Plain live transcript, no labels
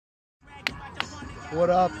What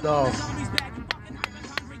up, though?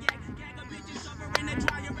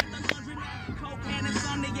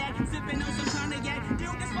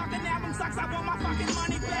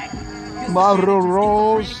 Marlboro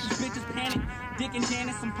rolls.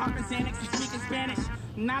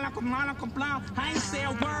 I ain't say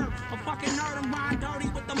a word. A fucking nerd, I'm riding dirty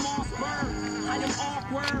with the moss bird. I am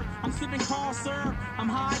awkward. I'm sipping cold, sir. I'm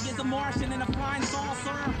high as a Martian in a flying saucer.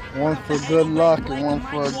 One for good luck and one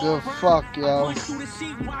for a good fuck, yo.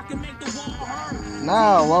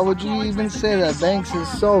 Nah, why would you even say that? Banks is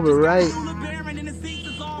sober, right?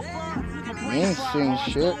 You ain't seen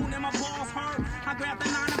shit.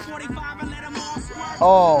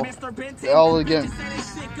 Oh, the elegant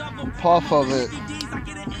puff of it.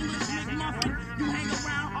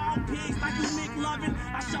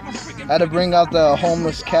 Had to bring out the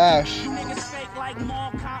homeless cash. Let's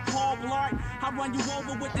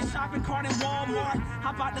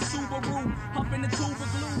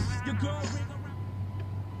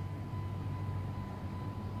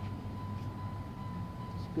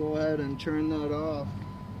go ahead and turn that off.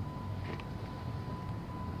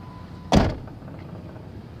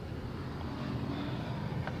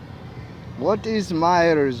 What is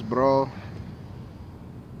Myers, bro?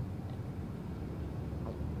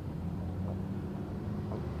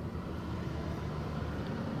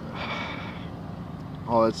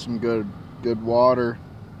 Oh, it's some good water.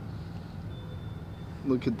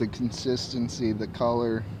 Look at the consistency, the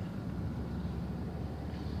color.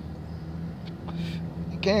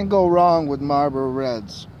 You can't go wrong with Marlboro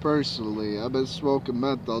Reds, personally. I've been smoking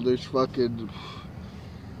menthol. There's fucking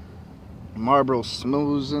Marlboro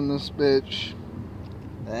Smooths in this bitch.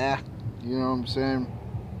 You know what I'm saying?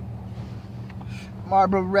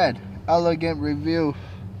 Marlboro Red, elegant review.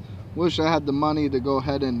 Wish I had the money to go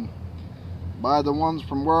ahead and buy the ones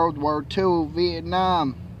from World War II,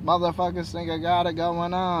 Vietnam. Motherfuckers think I got it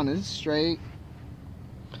going on. It's straight.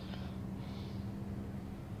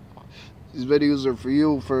 These videos are for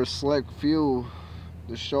you, for a select few,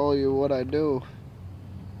 to show you what I do.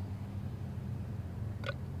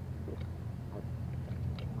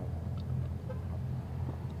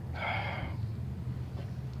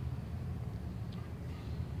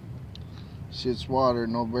 Shit's water,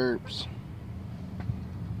 no burps.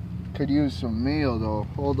 Could use some meal though.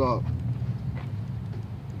 Hold up.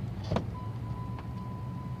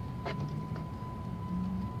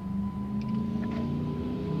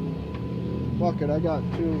 Fuck it, I got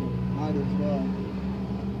two. Might as well.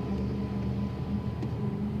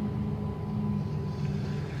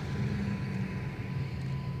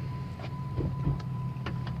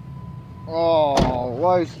 Oh,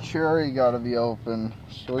 why is cherry gotta be open?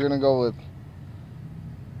 So we're gonna go with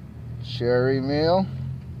cherry meal.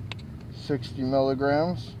 60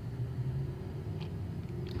 milligrams.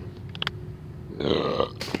 Then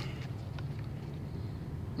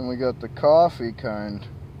we got the coffee kind.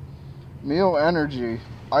 Meal Energy,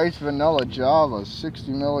 Ice Vanilla Java,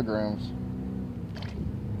 60 milligrams.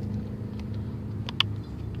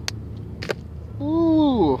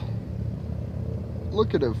 Ooh,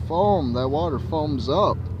 look at it foam. That water foams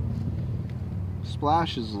up.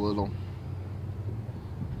 Splashes a little.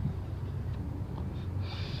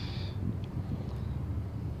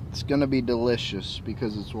 It's gonna be delicious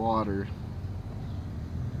because it's water.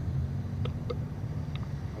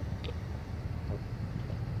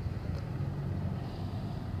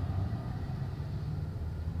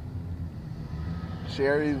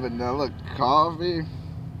 Cherry vanilla coffee.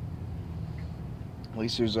 At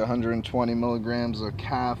least there's 120 milligrams of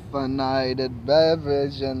caffeinated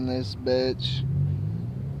beverage in this bitch.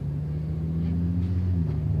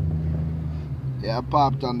 Yeah, I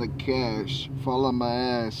popped on the cash, fall on my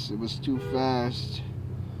ass. It was too fast.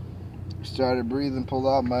 Started breathing, pulled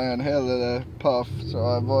out my inhaler puff, so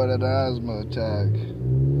I avoided an asthma attack.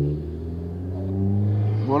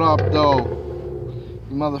 What up, though?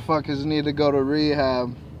 You motherfuckers need to go to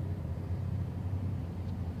rehab.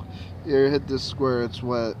 Here, hit this square, it's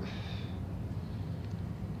wet.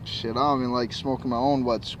 Shit, I don't even like smoking my own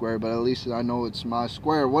wet square, but at least I know it's my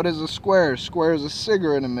square. What is a square? Square is a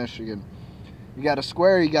cigarette in Michigan. You got a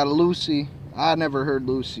square, you got a Lucy. I never heard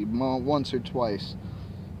Lucy, once or twice.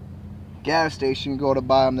 Gas station, you go to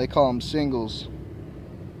buy them, they call them singles.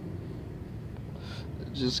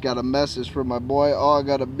 Just got a message from my boy. Oh, I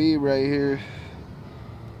got a bee right here.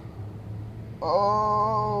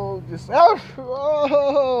 Oh,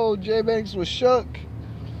 J Banks was shook.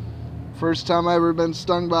 First time I ever been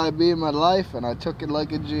stung by a bee in my life, and I took it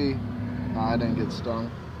like a G. Nah, I didn't get stung.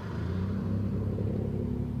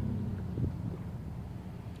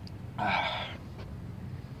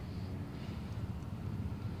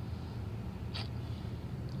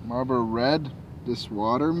 Marlboro Red, this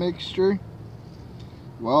water mixture.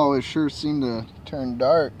 Well, it sure seemed to turn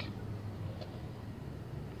dark.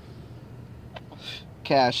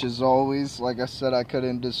 Cash as always. Like I said, I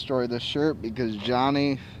couldn't destroy the shirt because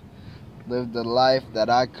Johnny lived a life that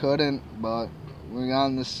I couldn't, but we're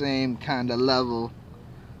on the same kind of level.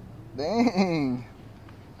 Dang.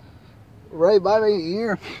 Right by my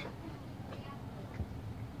ear.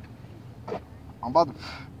 I'm about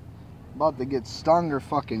to get stung or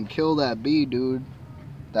fucking kill that bee, dude.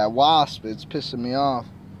 That wasp, it's pissing me off.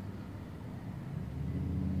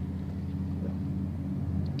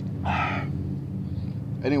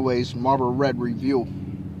 Anyways, Marlboro Red review.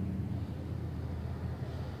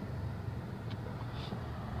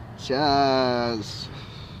 Cheers.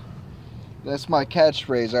 That's my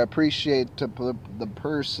catchphrase. I appreciate the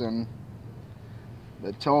person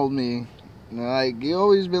that told me, like, you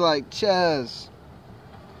always be like, Chaz,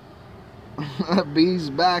 bee's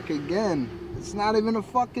back again. It's not even a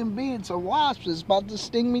fucking bee, it's a wasp. It's about to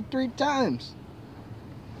sting me 3 times.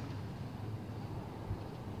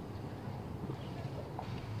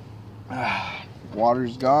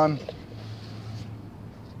 Water's gone.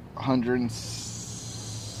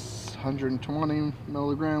 120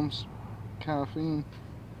 milligrams caffeine.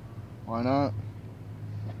 Why not?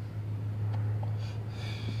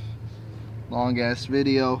 Long ass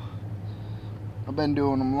video. I've been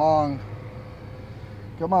doing them long.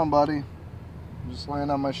 Come on, buddy. I'm just laying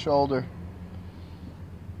on my shoulder.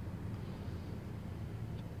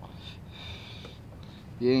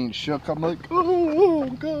 You ain't shook. I'm like, oh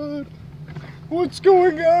God. What's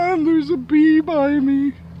going on? There's a bee by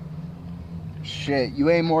me. Shit, you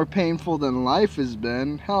ain't more painful than life has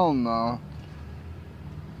been. Hell no.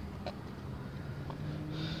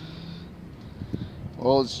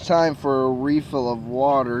 Well, it's time for a refill of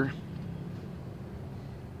water.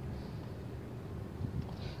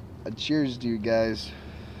 Cheers to you guys.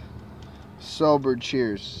 Sober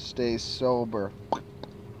cheers. Stay sober.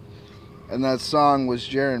 And that song was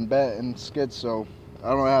Jaron Bet and Schizo.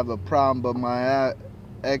 I don't have a problem, but my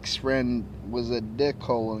ex-friend was a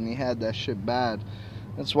dickhole and he had that shit bad.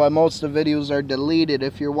 That's why most of the videos are deleted.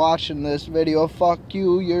 If you're watching this video, fuck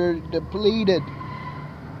you, you're depleted.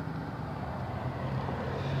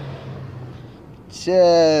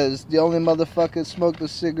 Cheers. The only motherfucker smoked a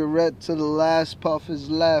cigarette till the last puff is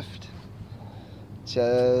left.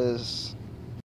 Cheers.